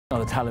Now,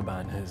 the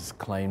Taliban has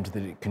claimed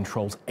that it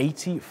controls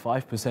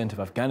 85% of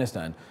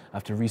Afghanistan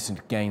after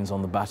recent gains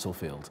on the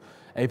battlefield.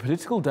 A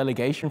political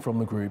delegation from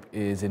the group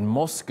is in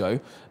Moscow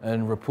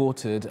and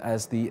reported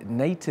as the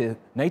NATO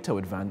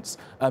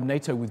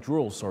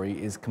withdrawal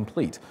is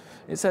complete.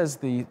 It says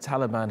the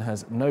Taliban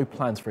has no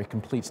plans for a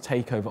complete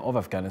takeover of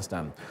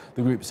Afghanistan.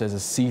 The group says a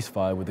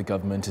ceasefire with the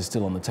government is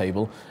still on the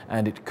table,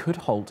 and it could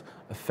halt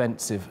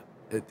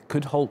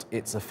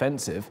its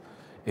offensive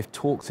if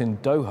talks in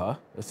Doha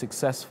are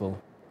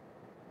successful.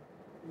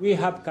 We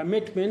have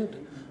commitment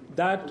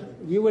that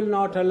we will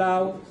not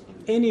allow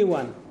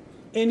anyone,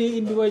 any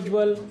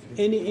individual,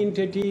 any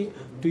entity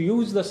to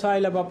use the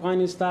soil of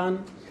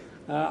Afghanistan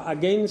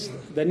against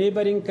the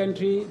neighboring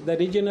country, the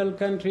regional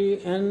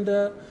country, and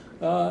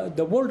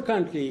the world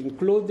country,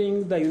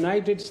 including the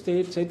United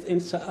States and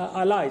its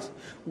allies.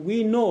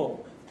 We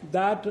know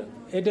that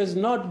it is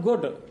not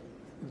good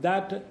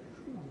that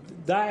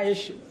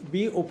Daesh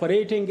be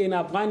operating in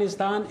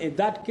Afghanistan. In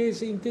that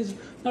case, it is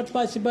not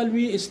possible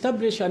we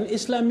establish an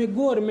Islamic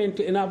government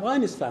in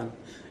Afghanistan.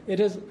 It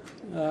is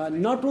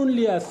not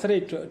only a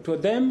threat to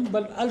them,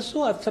 but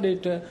also a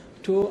threat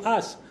to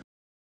us.